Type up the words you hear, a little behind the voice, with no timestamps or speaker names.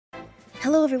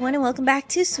Hello everyone and welcome back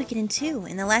to Suikoden II.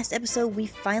 In the last episode, we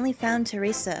finally found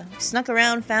Teresa. We snuck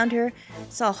around, found her,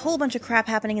 saw a whole bunch of crap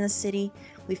happening in the city.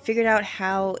 We figured out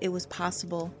how it was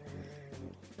possible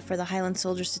for the Highland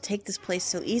soldiers to take this place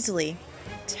so easily.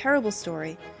 Terrible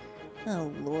story.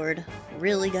 Oh lord.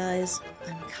 Really guys?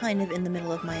 I'm kind of in the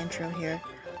middle of my intro here.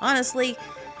 Honestly,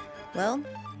 well,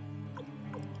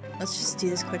 let's just do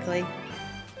this quickly.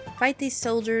 Fight these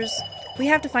soldiers. We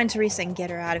have to find Teresa and get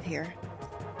her out of here.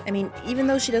 I mean, even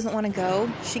though she doesn't want to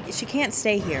go, she can't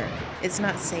stay here. It's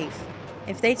not safe.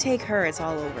 If they take her, it's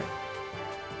all over.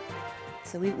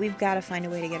 So we've got to find a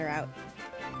way to get her out.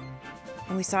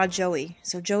 And we saw Joey.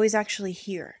 So Joey's actually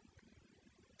here.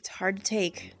 It's hard to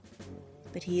take,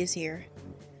 but he is here.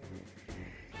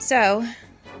 So,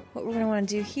 what we're going to want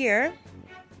to do here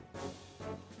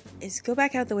is go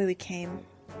back out the way we came.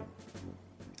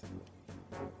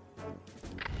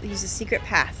 We use a secret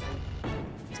path.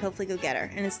 Hopefully go get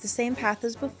her. And it's the same path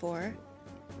as before.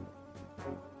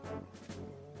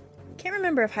 Can't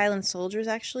remember if Highland soldiers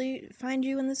actually find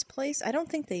you in this place. I don't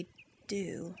think they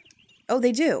do. Oh,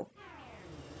 they do!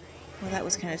 Well, that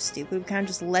was kind of stupid. We kind of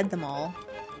just led them all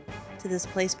to this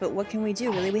place, but what can we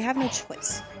do, really? We have no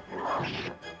choice.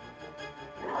 I'm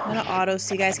gonna auto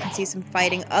so you guys can see some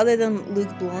fighting, other than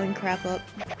Luke blowing crap up.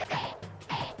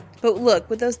 But look,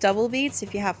 with those double beats,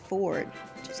 if you have forward,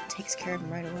 it just takes care of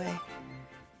them right away.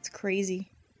 It's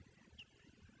crazy.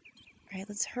 Alright,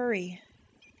 let's hurry.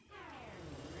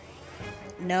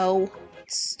 No.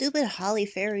 Stupid holly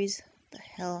fairies. What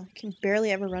the hell? I can barely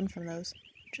ever run from those.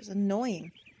 Which is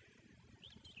annoying.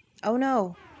 Oh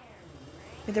no.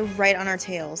 They're right on our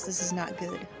tails. This is not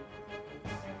good.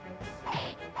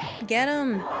 Get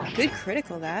him! Good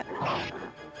critical, that.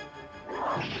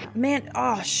 Man,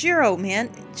 oh, Shiro,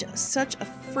 man. Just such a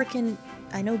freaking...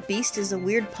 I know beast is a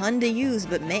weird pun to use,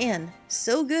 but man,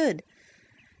 so good.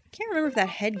 Can't remember if that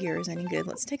headgear is any good.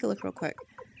 Let's take a look real quick.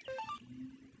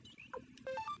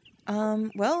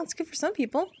 Well, it's good for some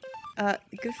people.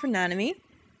 Good for Nanami.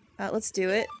 Let's do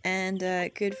it. And,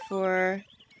 good for...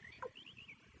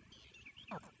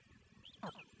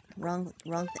 Wrong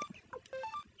thing.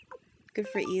 Good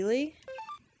for Ely.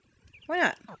 Why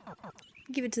not?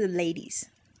 Give it to the ladies.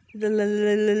 The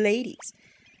ladies.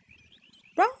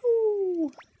 Bro!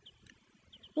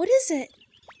 What is it?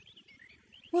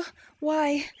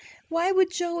 Why? Why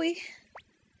would Joey...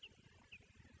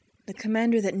 The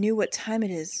commander that knew what time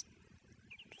it is.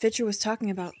 Fitcher was talking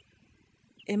about.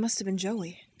 It must have been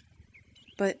Joey.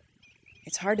 But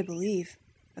it's hard to believe.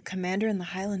 A commander in the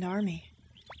Highland Army.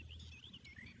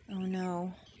 Oh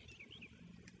no.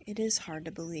 It is hard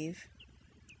to believe.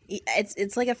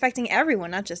 It's like affecting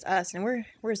everyone, not just us, and we're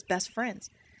his best friends.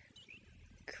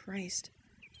 Christ.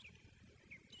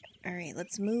 Alright,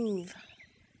 let's move.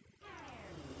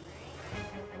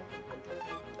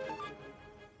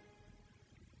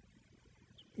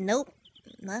 Nope,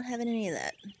 not having any of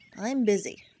that. I'm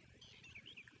busy.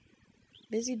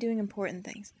 Busy doing important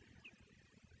things.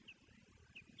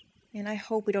 And I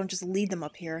hope we don't just lead them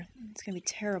up here. It's gonna be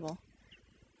terrible.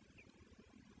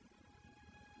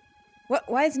 What?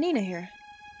 Why is Nina here?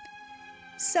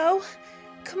 So,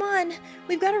 come on,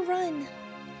 we've got to run.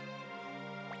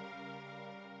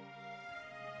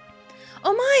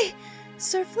 Oh my!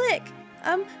 Sir Flick!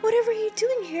 Whatever are you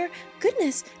doing here?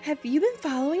 Goodness, have you been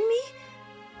following me?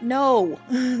 No!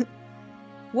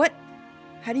 What?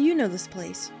 How do you know this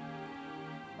place?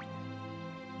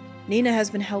 Nina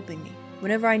has been helping me.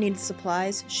 Whenever I needed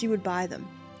supplies, she would buy them.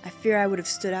 I fear I would have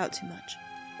stood out too much.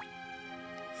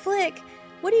 Flick,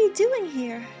 what are you doing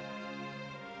here?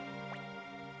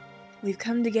 We've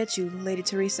come to get you, Lady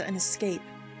Teresa, and escape.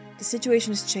 The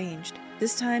situation has changed.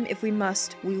 This time, if we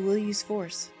must, we will use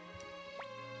force.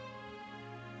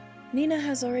 Nina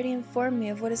has already informed me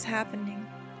of what is happening.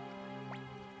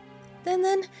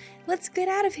 Then, let's get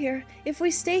out of here. If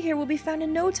we stay here, we'll be found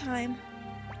in no time.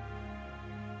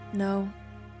 No,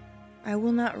 I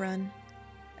will not run.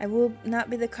 I will not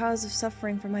be the cause of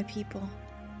suffering for my people.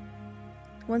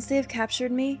 Once they have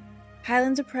captured me,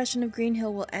 Highland's oppression of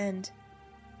Greenhill will end.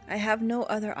 I have no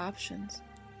other options.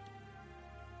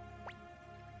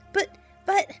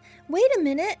 But, wait a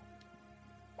minute!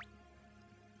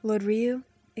 Lord Ryu,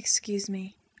 excuse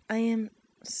me. I am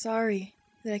sorry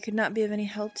that I could not be of any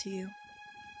help to you.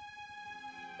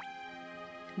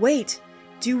 Wait!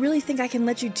 Do you really think I can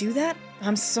let you do that?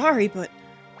 I'm sorry, but...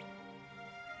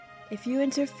 If you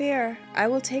interfere, I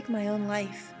will take my own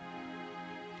life.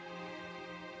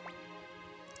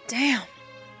 Damn!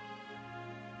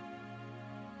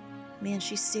 Man,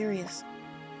 she's serious.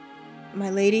 My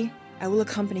lady, I will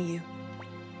accompany you.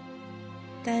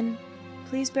 Then,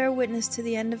 please bear witness to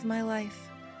the end of my life.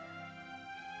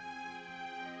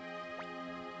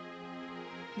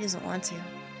 He doesn't want to.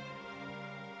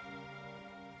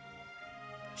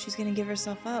 She's gonna give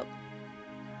herself up.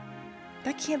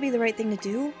 That can't be the right thing to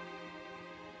do.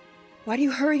 Why do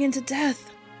you hurry into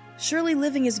death? Surely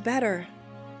living is better.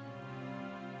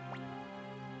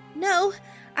 No,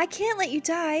 I can't let you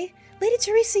die. Lady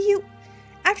Teresa,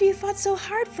 after you fought so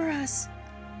hard for us.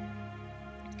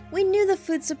 We knew the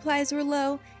food supplies were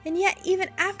low, and yet even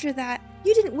after that,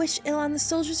 you didn't wish ill on the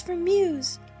soldiers for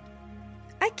Muse.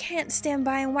 I can't stand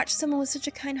by and watch someone with such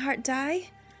a kind heart die.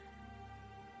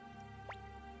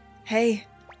 Hey.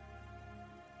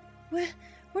 We're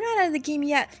not out of the game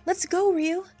yet. Let's go,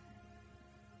 Ryu.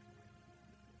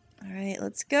 Alright,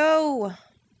 let's go.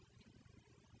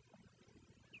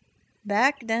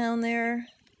 Back down there.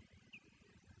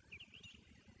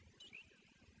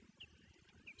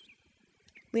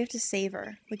 We have to save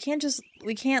her. We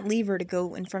can't leave her to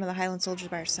go in front of the Highland soldiers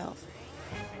by herself.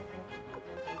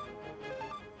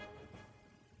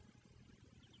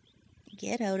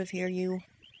 Get out of here, you.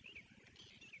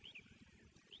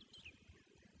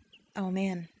 Oh,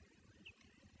 man.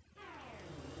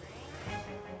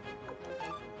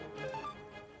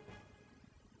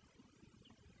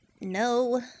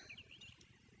 No.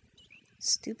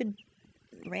 Stupid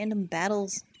random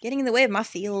battles. Getting in the way of my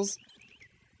feels.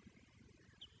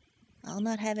 I'll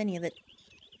not have any of it.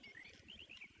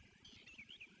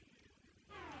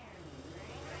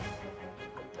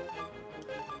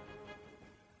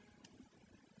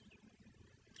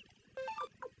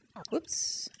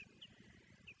 Whoops.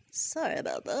 Sorry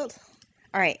about that.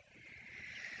 Alright.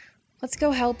 Let's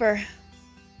go help her.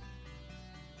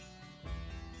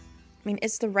 I mean,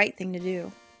 it's the right thing to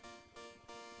do.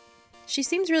 She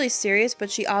seems really serious, but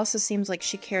she also seems like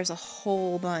she cares a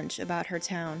whole bunch about her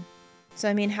town. So,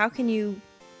 I mean, how can you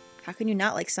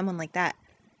not like someone like that?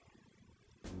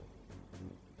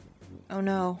 Oh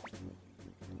no.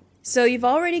 So you've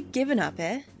already given up,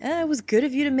 eh? It was good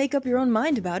of you to make up your own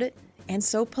mind about it. And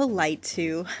so polite,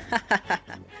 too.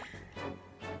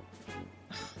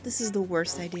 This is the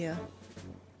worst idea.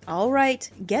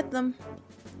 Alright, get them.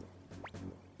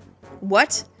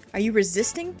 What? Are you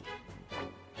resisting?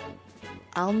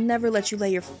 I'll never let you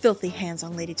lay your filthy hands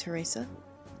on Lady Teresa.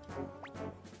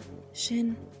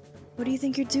 Shin, what do you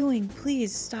think you're doing?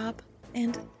 Please, stop.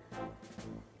 And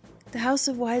the House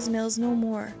of Wise Mail is no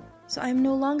more, so I am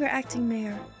no longer acting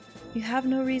mayor. You have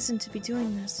no reason to be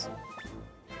doing this.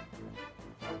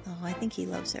 Oh, I think he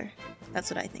loves her. That's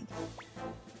what I think.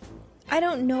 I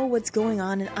don't know what's going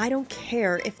on, and I don't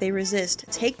care if they resist.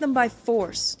 Take them by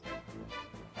force.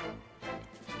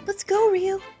 Let's go,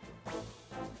 Ryu.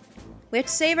 We have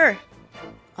to save her.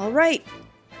 All right.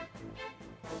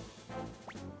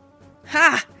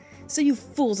 Ha! So you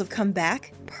fools have come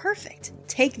back. Perfect.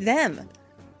 Take them.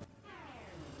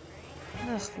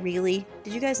 Ugh, really?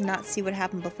 Did you guys not see what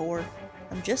happened before?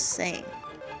 I'm just saying.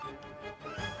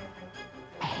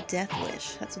 Death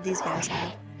wish. That's what these guys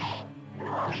have.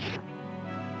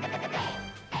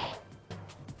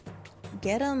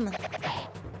 Get them.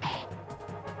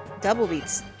 Double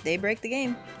beats. They break the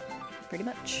game. Pretty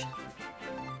much.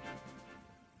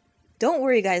 Don't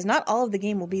worry, guys. Not all of the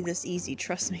game will be this easy.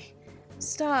 Trust me.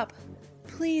 Stop.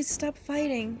 Please stop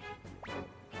fighting.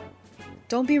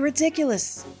 Don't be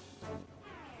ridiculous.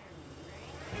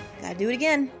 Gotta do it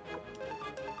again.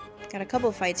 Got a couple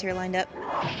of fights here lined up.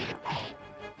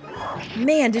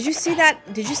 Man, did you see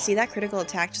that? Did you see that critical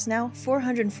attack just now?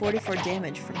 444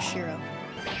 damage from Shiro.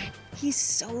 He's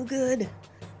so good.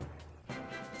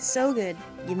 So good.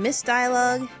 You missed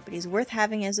dialogue, but he's worth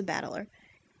having as a battler.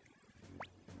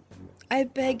 I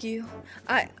beg you.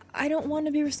 I don't want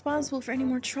to be responsible for any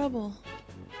more trouble.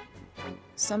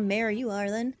 Some mayor you are,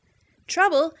 then.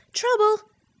 Trouble? Trouble?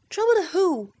 Trouble to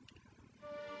who?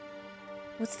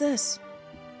 What's this?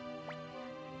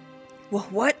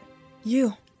 What?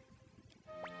 You.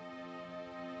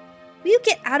 Will you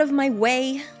get out of my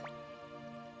way?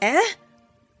 Eh?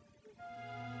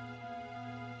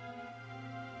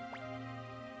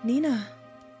 Nina.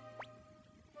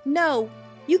 No,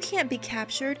 you can't be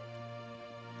captured.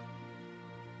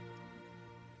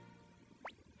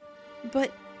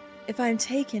 But if I'm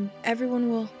taken,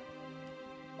 everyone will...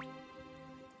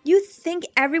 You think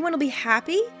everyone will be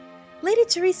happy? Lady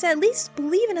Teresa at least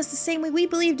believe in us the same way we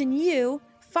believed in you,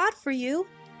 fought for you.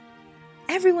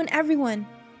 Everyone.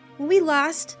 When we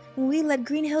lost, when we led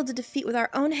Greenhill to defeat with our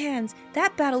own hands,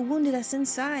 that battle wounded us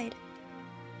inside.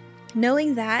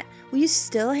 Knowing that, will you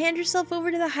still hand yourself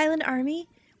over to the Highland Army?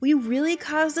 Will you really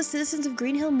cause the citizens of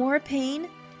Greenhill more pain?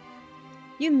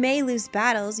 You may lose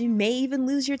battles, you may even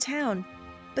lose your town,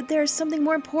 but there is something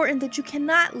more important that you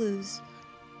cannot lose.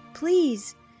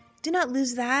 Please, do not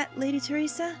lose that, Lady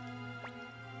Teresa.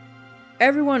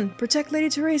 Everyone, protect Lady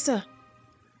Teresa!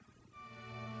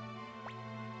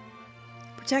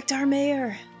 Protect our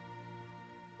mayor!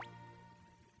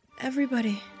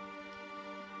 Everybody.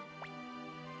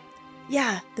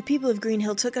 Yeah, the people of Green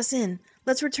Hill took us in.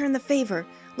 Let's return the favor.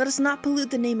 Let us not pollute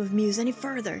the name of Muse any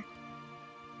further.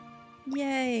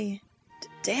 Yay.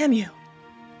 Damn you.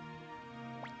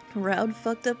 Crowd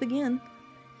fucked up again.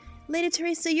 Lady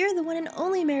Teresa, you're the one and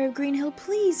only mayor of Green Hill.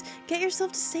 Please, get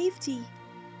yourself to safety.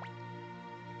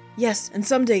 Yes, and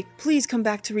someday, please come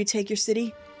back to retake your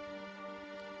city.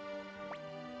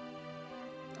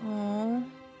 Aww.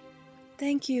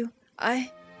 Thank you.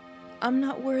 I'm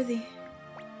not worthy.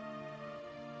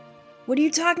 What are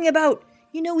you talking about?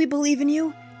 You know we believe in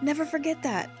you. Never forget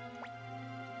that.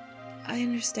 I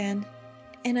understand.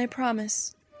 And I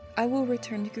promise, I will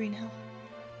return to Green Hill.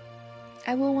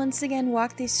 I will once again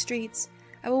walk these streets.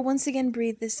 I will once again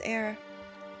breathe this air.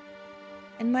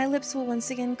 And my lips will once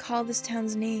again call this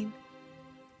town's name.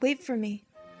 Wait for me.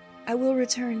 I will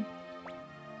return.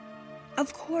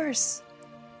 Of course.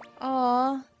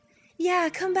 Aww. Yeah,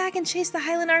 come back and chase the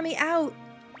Highland Army out.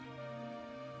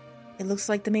 It looks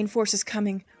like the main force is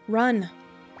coming. Run.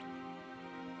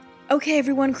 Okay,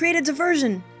 everyone, create a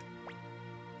diversion.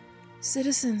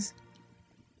 Citizens,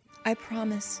 I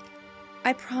promise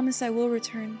I will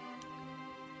return.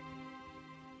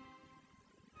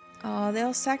 Aw, they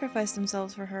all sacrificed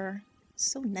themselves for her.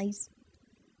 So nice.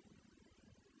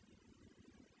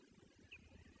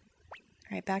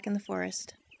 Alright, back in the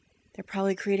forest. They're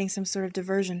probably creating some sort of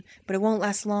diversion, but it won't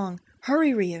last long.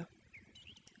 Hurry, Ryu!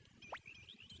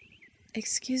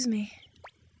 Excuse me.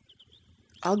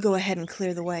 I'll go ahead and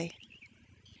clear the way.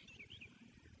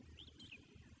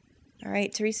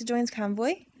 Alright, Teresa joins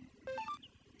convoy.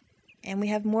 And we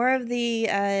have more of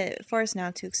the forest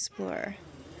now to explore.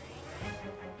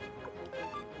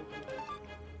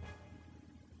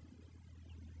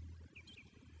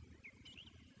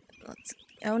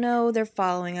 Oh no, they're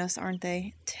following us, aren't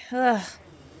they? Ugh.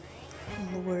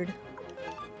 Lord.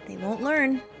 They won't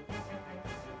learn.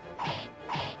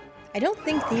 I don't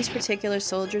think these particular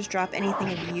soldiers drop anything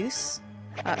of use.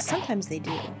 Sometimes they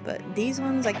do, but these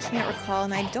ones I can't recall,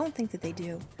 and I don't think that they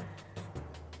do.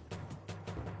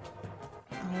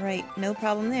 Alright, no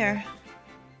problem there.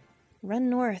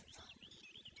 Run north.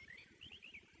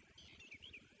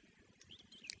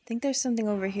 I think there's something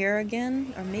over here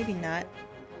again, or maybe not.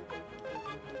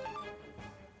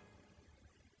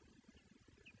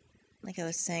 Like I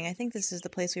was saying, I think this is the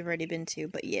place we've already been to,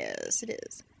 but yes, it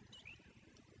is.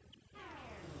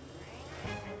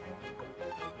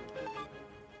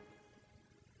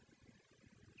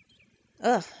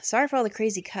 Ugh, sorry for all the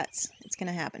crazy cuts. It's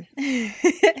gonna happen.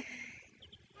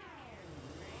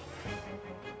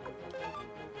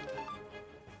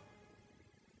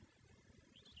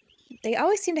 They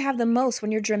always seem to have the most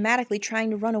when you're dramatically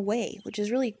trying to run away, which is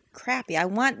really crappy. I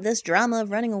want this drama of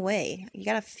running away. You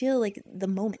gotta feel like the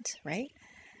moment, right?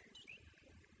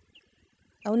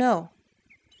 Oh no.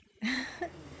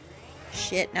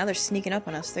 Shit, now they're sneaking up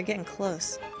on us. They're getting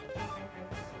close.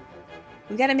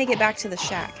 We gotta make it back to the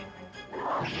shack.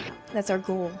 That's our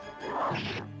goal.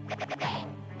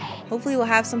 Hopefully we'll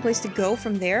have someplace to go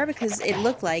from there, because it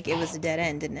looked like it was a dead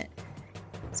end, didn't it?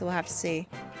 So we'll have to see.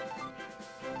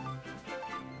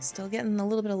 Still getting a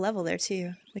little bit of level there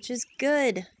too, which is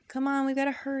good. Come on, we've got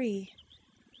to hurry.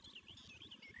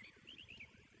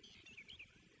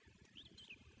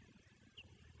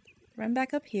 Run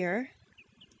back up here.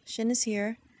 Shin is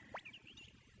here.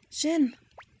 Shin!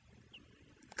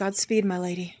 Godspeed, my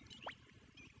lady.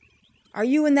 Are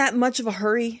you in that much of a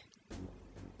hurry?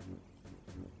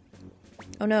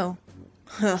 Oh no.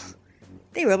 Huh.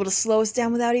 They were able to slow us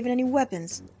down without even any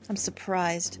weapons. I'm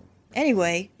surprised.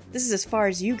 Anyway, this is as far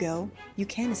as you go. You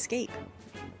can't escape.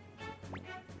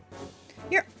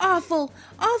 You're awful!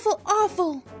 Awful,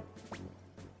 awful!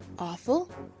 Awful?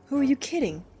 Who are you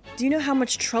kidding? Do you know how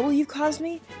much trouble you've caused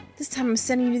me? This time I'm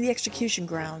sending you to the execution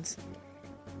grounds.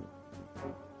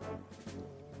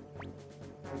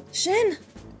 Shin!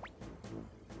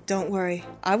 Don't worry.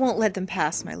 I won't let them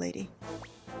pass, my lady.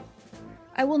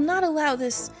 I will not allow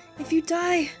this. If you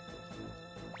die...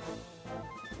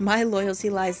 My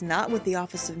loyalty lies not with the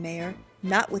office of mayor,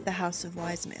 not with the house of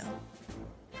Wisemail,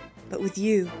 but with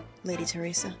you, Lady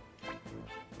Teresa.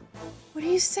 What are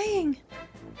you saying?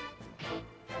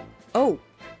 Oh,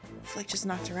 Flick just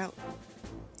knocked her out.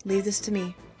 Leave this to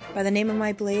me. By the name of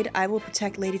my blade, I will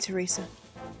protect Lady Teresa.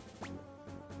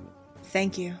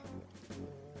 Thank you.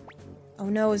 Oh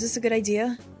no, is this a good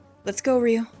idea? Let's go,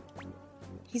 Ryu.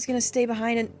 He's gonna stay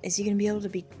behind, and is he gonna be able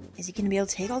to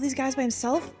take all these guys by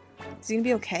himself? Is he gonna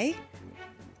be okay?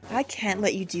 I can't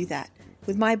let you do that.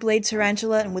 With my blade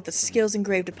tarantula and with the skills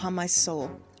engraved upon my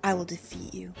soul, I will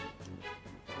defeat you.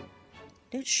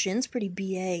 Dude, Shin's pretty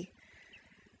BA.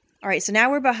 Alright, so now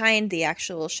we're behind the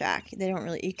actual shack. They don't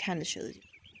really, it kind of shows you.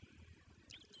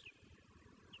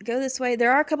 Go this way.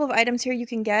 There are a couple of items here you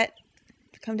can get.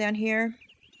 Come down here.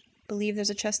 Believe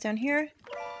there's a chest down here.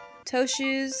 Toe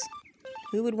shoes.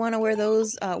 Who would want to wear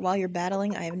those while you're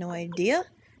battling? I have no idea.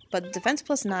 But defense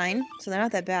plus 9, so they're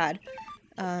not that bad.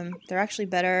 They're actually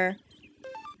better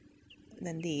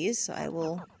than these, so I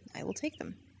will take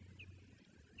them.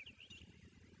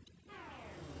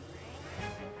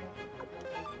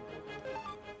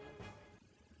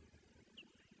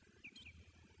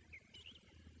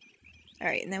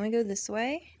 Alright, and then we go this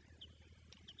way.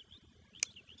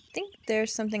 I think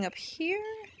there's something up here.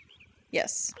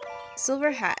 Yes.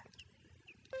 Silver hat.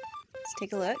 Let's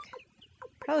take a look.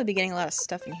 Probably be getting a lot of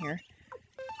stuff in here.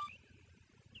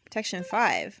 Protection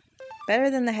 5.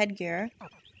 Better than the headgear.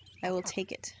 I will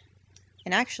take it.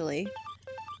 And actually,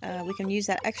 we can use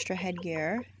that extra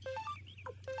headgear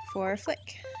for a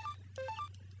flick.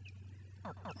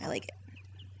 I like it.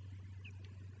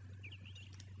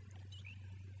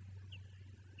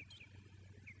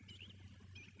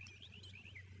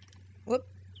 Whoop.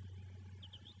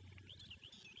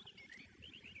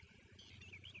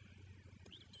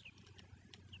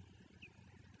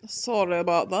 Sorry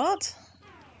about that.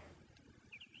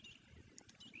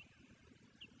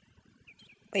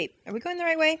 Wait, are we going the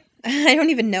right way? I don't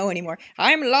even know anymore.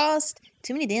 I'm lost.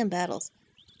 Too many damn battles.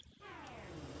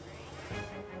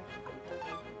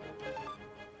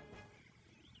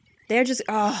 They're just,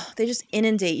 they just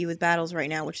inundate you with battles right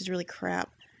now, which is really crap.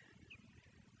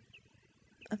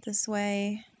 Up this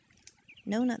way.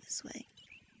 No, not this way.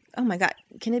 Oh my god.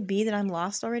 Can it be that I'm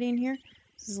lost already in here?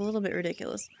 This is a little bit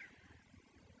ridiculous.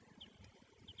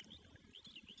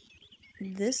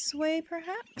 This way,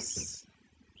 perhaps?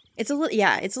 It's a little,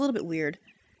 yeah, it's a little bit weird.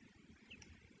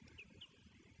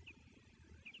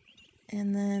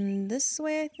 And then this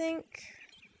way, I think.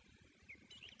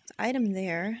 There's an item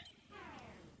there.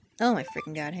 Oh my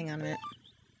freaking god, hang on a minute.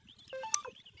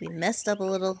 We messed up a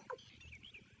little.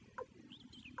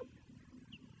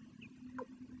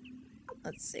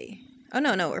 Let's see. Oh,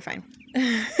 no, we're fine.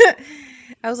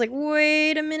 I was like,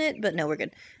 wait a minute, but no, we're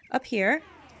good. Up here.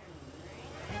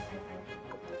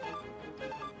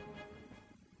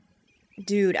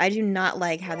 Dude, I do not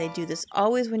like how they do this.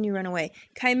 Always when you run away.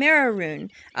 Chimera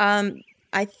rune.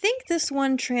 I think this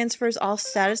one transfers all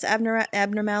status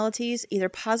abnormalities, either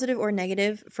positive or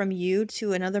negative, from you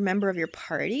to another member of your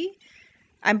party.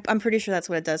 I'm pretty sure that's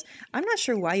what it does. I'm not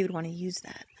sure why you would want to use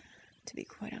that, to be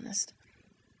quite honest.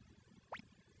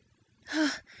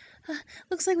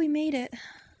 Looks like we made it.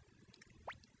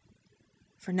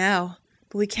 For now,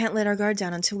 but we can't let our guard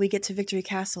down until we get to Victory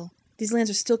Castle. These lands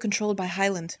are still controlled by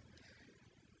Highland.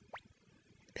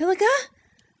 Pilica?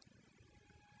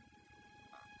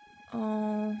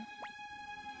 Oh.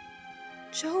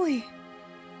 Joey.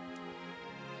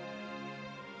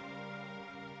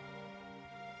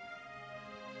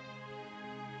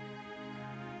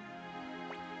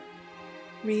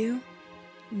 Ryu?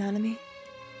 Nanami?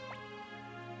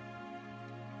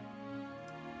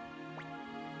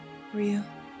 Ryu,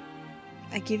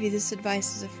 I give you this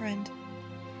advice as a friend.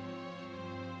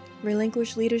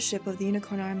 Relinquish leadership of the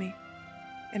Unicorn Army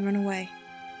and run away.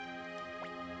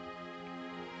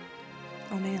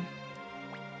 Oh man.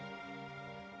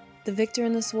 The victor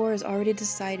in this war is already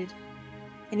decided.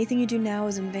 Anything you do now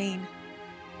is in vain.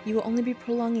 You will only be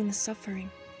prolonging the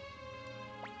suffering.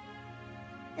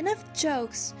 Enough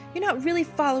jokes. You're not really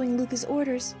following Luca's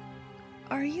orders,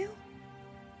 are you?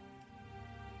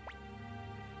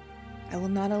 I will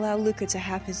not allow Luca to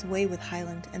have his way with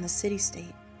Highland and the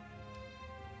city-state.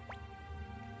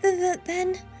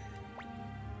 Then...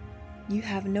 You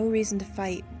have no reason to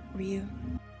fight, Ryu.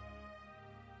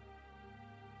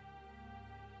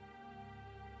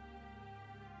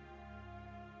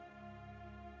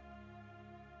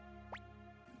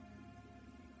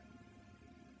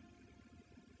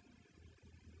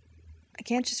 I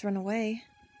can't just run away.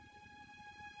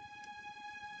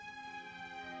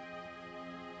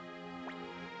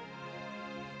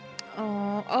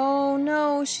 Oh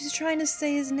no, she's trying to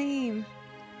say his name.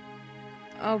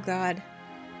 Oh god,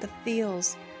 the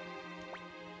feels.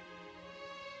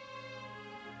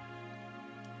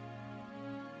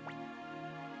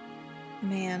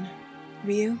 Man,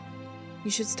 Ryu,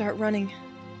 you should start running.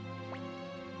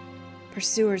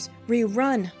 Pursuers, Ryu,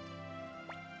 run!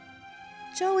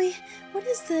 Joey, what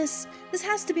is this? This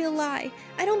has to be a lie.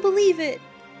 I don't believe it.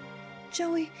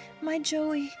 Joey, my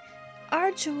Joey,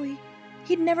 our Joey.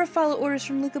 He'd never follow orders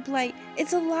from Luca Blight.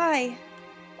 It's a lie.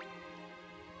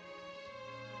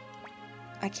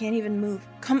 I can't even move.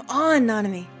 Come on,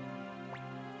 Nanami!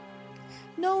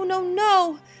 No, no,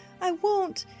 no! I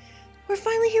won't! We're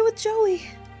finally here with Joey!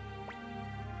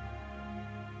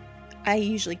 I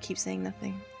usually keep saying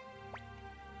nothing.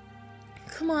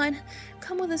 Come on.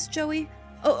 Come with us, Joey.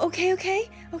 Oh, okay, okay,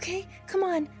 okay. Come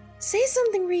on. Say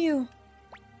something, Ryu.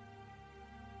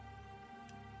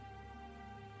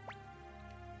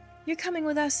 You're coming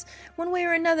with us, one way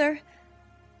or another.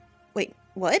 Wait,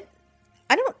 what?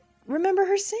 I don't remember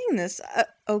her saying this.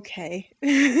 Okay.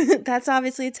 That's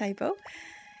obviously a typo.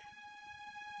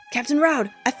 Captain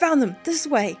Roud, I found them. This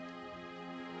way.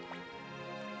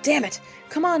 Damn it.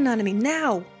 Come on, Nanami,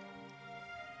 now.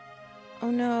 Oh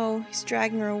no, he's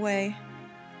dragging her away.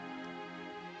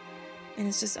 And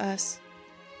it's just us.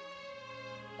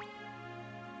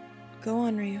 Go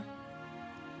on, Ryu.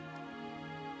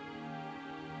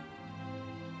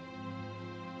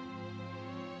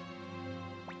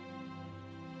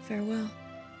 Farewell,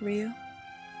 Ryu.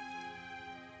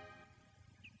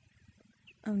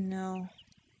 Oh no.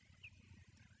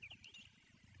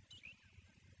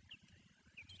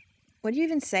 What do you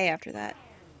even say after that?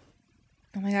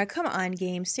 Oh my god, come on,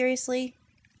 game. Seriously?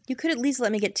 You could at least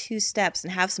let me get 2 steps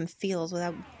and have some feels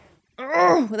without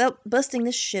busting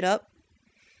this shit up.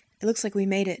 It looks like we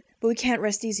made it, but we can't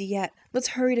rest easy yet. Let's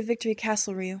hurry to Victory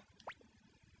Castle, Ryu.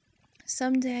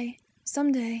 Someday.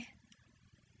 Someday.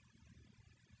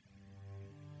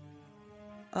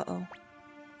 Uh-oh.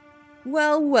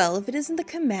 Well, well, if it isn't the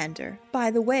commander.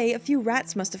 By the way, a few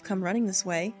rats must have come running this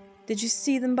way. Did you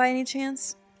see them by any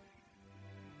chance?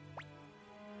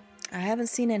 I haven't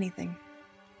seen anything.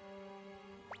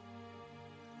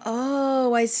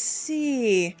 Oh, I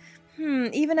see.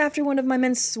 Even after one of my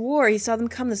men swore he saw them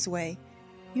come this way.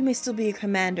 You may still be a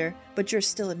commander, but you're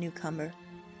still a newcomer.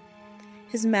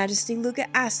 His Majesty Luca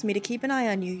asked me to keep an eye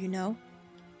on you, you know.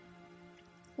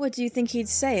 What do you think he'd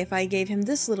say if I gave him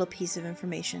this little piece of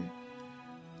information?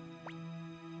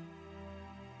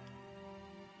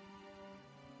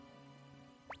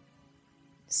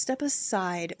 Step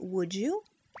aside, would you?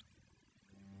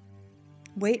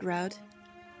 Wait, Roud.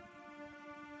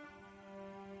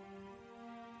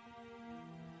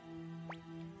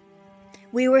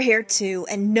 We were here too,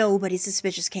 and nobody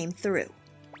suspicious came through.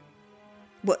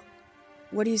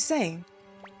 What are you saying?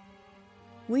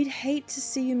 We'd hate to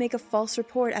see you make a false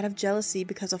report out of jealousy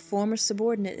because a former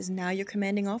subordinate is now your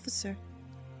commanding officer.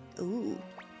 Ooh.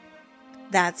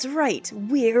 That's right,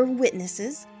 we're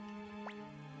witnesses.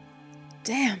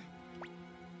 Damn.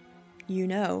 You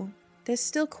know, there's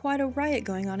still quite a riot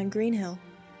going on in Green Hill.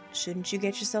 Shouldn't you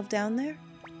get yourself down there?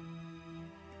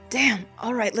 Damn,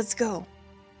 alright, let's go.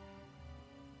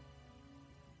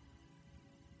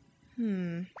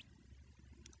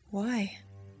 Why?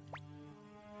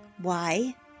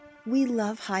 Why? We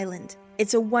love Highland.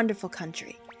 It's a wonderful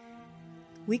country.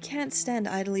 We can't stand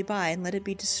idly by and let it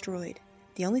be destroyed.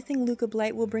 The only thing Luca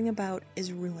Blight will bring about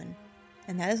is ruin,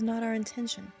 and that is not our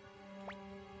intention.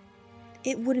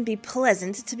 It wouldn't be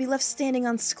pleasant to be left standing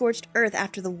on scorched earth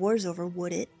after the war's over,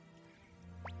 would it?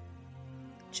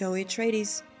 Joey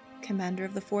Atreides, commander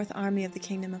of the 4th Army of the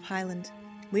Kingdom of Highland,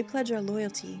 we pledge our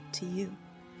loyalty to you.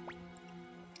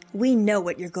 We know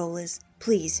what your goal is.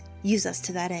 Please, use us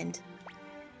to that end.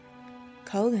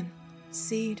 Cullen,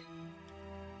 Seed.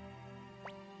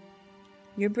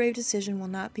 Your brave decision will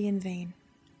not be in vain.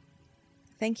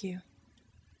 Thank you.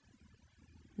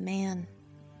 Man.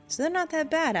 So they're not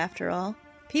that bad after all.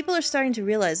 People are starting to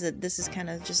realize that this is kind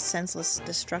of just senseless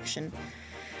destruction.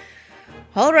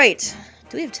 Alright.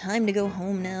 Do we have time to go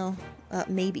home now?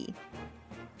 Maybe.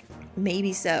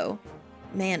 Maybe so.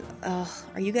 Man,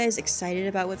 are you guys excited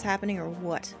about what's happening or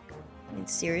what? I mean,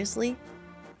 seriously?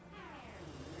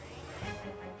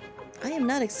 I am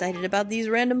not excited about these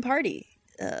random party,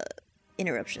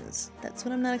 interruptions. That's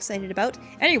what I'm not excited about.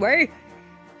 Anyway!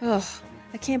 Ugh,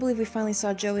 I can't believe we finally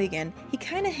saw Joey again. He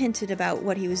kind of hinted about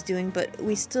what he was doing, but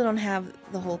we still don't have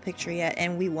the whole picture yet,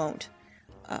 and we won't,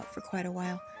 for quite a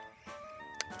while.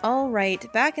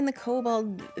 Alright, back in the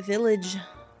Kobold Village.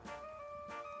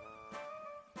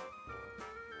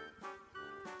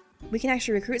 We can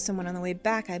actually recruit someone on the way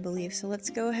back, I believe, so let's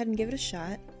go ahead and give it a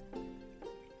shot.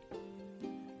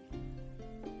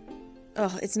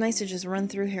 Oh, it's nice to just run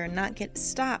through here and not get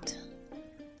stopped.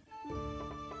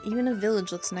 Even a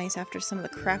village looks nice after some of the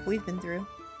crap we've been through.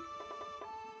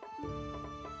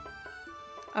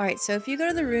 Alright, so if you go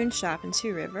to the rune shop in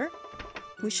Two River,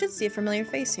 we should see a familiar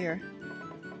face here.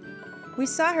 We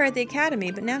saw her at the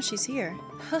academy, but now she's here.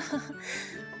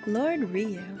 Lord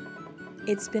Ryu.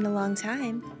 It's been a long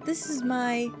time. This is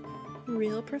my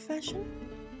real profession?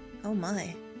 Oh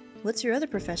my. What's your other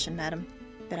profession, madam?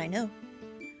 Bet I know.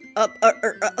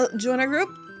 Join our group?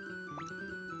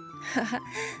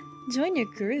 Join your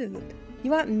group?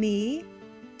 You want me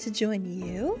to join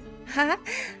you? Ha!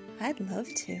 I'd love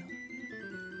to.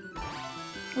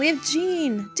 We have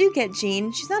Jean. Do get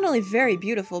Jean. She's not only very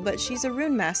beautiful, but she's a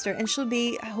rune master, and she'll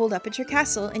be holed up at your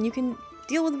castle, and you can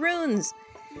deal with runes.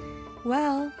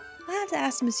 Well, I'll have to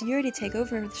ask Miss Yuri to take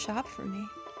over the shop for me.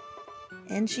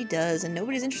 And she does, and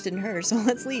nobody's interested in her, so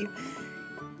let's leave.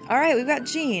 Alright, we've got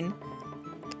Jean.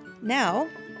 Now,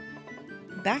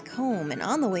 back home, and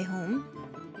on the way home,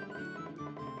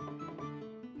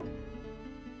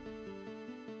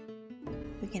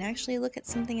 we can actually look at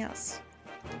something else.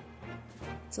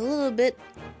 It's a little bit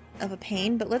of a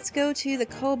pain, but let's go to the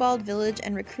Kobold Village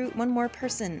and recruit one more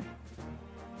person,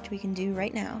 which we can do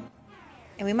right now.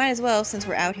 And we might as well, since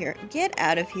we're out here. Get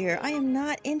out of here. I am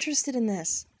not interested in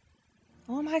this.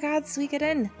 Oh my god,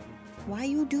 Suikoden. Why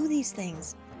you do these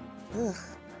things? Ugh.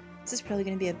 This is probably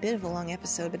going to be a bit of a long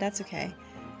episode, but that's okay.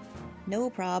 No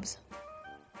probs.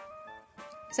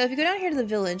 So if you go down here to the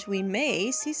village, we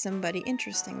may see somebody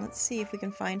interesting. Let's see if we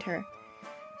can find her.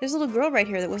 There's a little girl right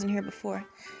here that wasn't here before.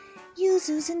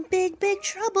 Yuzu's in big, big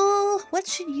trouble. What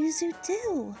should Yuzu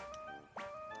do?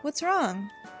 What's wrong?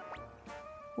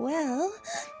 Well,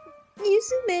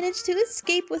 Yuzu managed to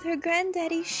escape with her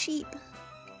granddaddy's sheep.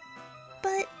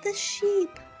 But the sheep,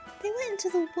 they went into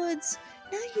the woods.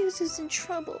 Now Yuzu's in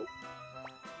trouble.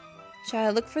 Shall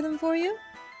I look for them for you?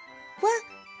 What?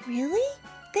 Really?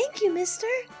 Thank you, mister.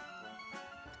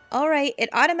 Alright, it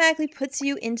automatically puts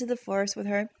you into the forest with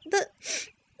her. The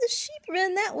sheep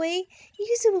ran that way.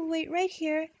 Yuzu will wait right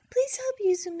here. Please help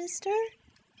Yuzu, mister.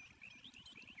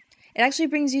 It actually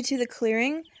brings you to the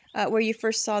clearing where you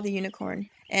first saw the unicorn.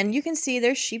 And you can see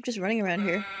there's sheep just running around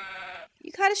here.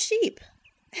 You caught a sheep.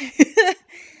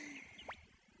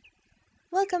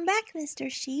 Welcome back, Mr.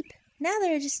 Sheep. Now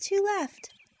there are just 2 left.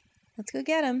 Let's go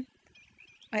get them.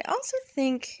 I also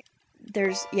think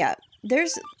there's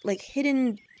like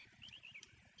hidden...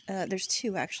 there's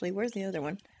 2 actually. Where's the other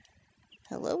one?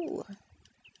 Hello.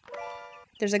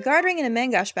 There's a guard ring and a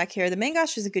mangosh back here. The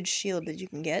mangosh is a good shield that you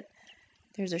can get.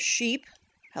 There's a sheep.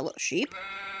 Hello, sheep.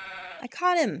 I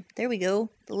caught him. There we go.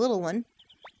 The little one.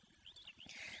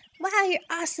 Wow, you're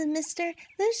awesome, mister.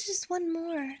 There's just one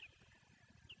more.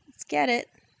 Let's get it.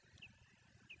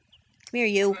 Come here,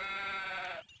 you.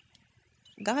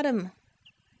 Got him.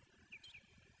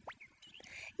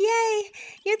 Yay!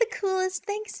 You're the coolest.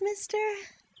 Thanks, mister.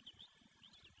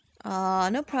 Aw,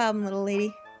 no problem, little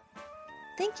lady.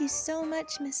 Thank you so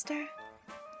much, mister.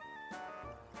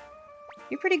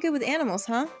 You're pretty good with animals,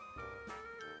 huh?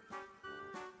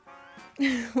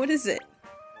 What is it?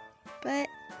 But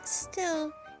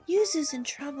still, Yuzu's in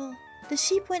trouble. The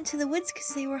sheep went to the woods because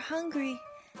they were hungry.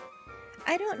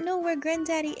 I don't know where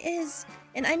Granddaddy is,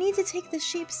 and I need to take the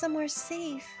sheep somewhere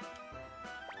safe.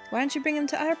 Why don't you bring them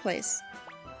to our place?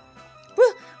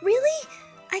 Really?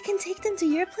 I can take them to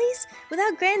your place?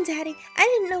 Without Granddaddy, I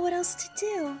didn't know what else to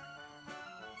do.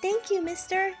 Thank you,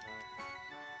 mister.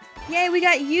 Yay, we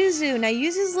got Yuzu. Now,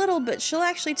 Yuzu's little, but she'll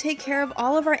actually take care of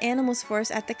all of our animals for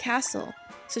us at the castle.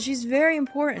 So she's very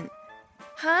important.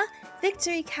 Huh?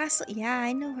 Victory Castle? Yeah,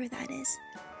 I know where that is.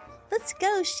 Let's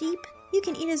go, sheep. You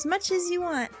can eat as much as you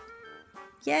want.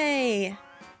 Yay.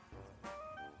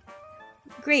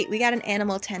 Great, we got an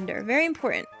animal tender. Very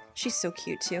important. She's so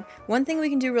cute, too. One thing we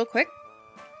can do real quick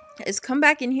is come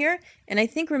back in here, and I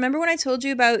think, remember when I told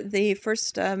you about the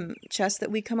first chest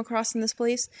that we come across in this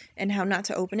place, and how not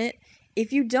to open it?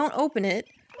 If you don't open it...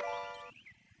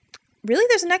 Really?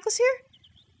 There's a necklace here?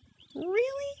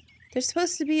 Really? There's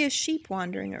supposed to be a sheep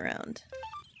wandering around.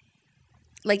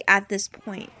 Like, at this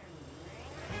point.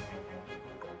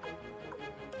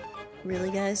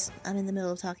 Really, guys? I'm in the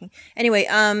middle of talking. Anyway,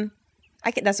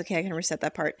 that's okay, I can reset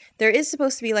that part. There is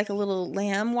supposed to be like a little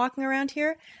lamb walking around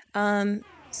here.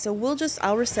 So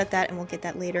I'll reset that and we'll get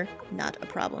that later. Not a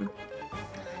problem.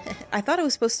 I thought it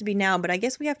was supposed to be now, but I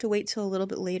guess we have to wait till a little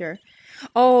bit later.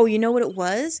 Oh, you know what it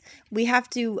was? We have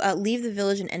to leave the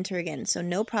village and enter again. So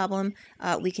no problem.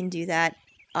 We can do that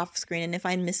off screen. And if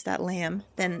I miss that lamb,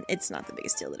 then it's not the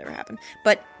biggest deal that ever happened.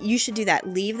 But you should do that.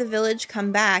 Leave the village,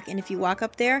 come back, and if you walk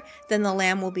up there, then the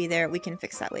lamb will be there. We can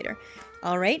fix that later.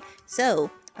 Alright,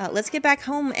 so let's get back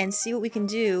home and see what we can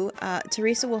do.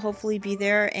 Teresa will hopefully be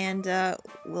there, and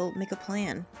we'll make a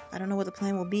plan. I don't know what the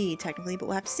plan will be, technically, but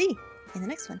we'll have to see in the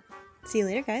next one. See you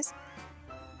later, guys.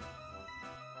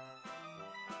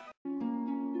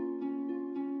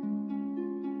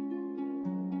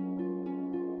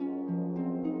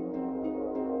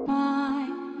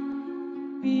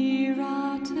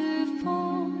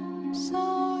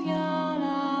 So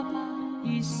yalaba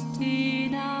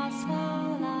istina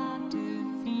sala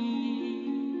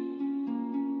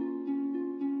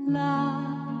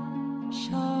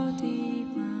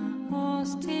Shodima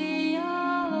ostia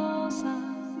osa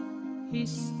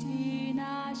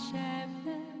istina she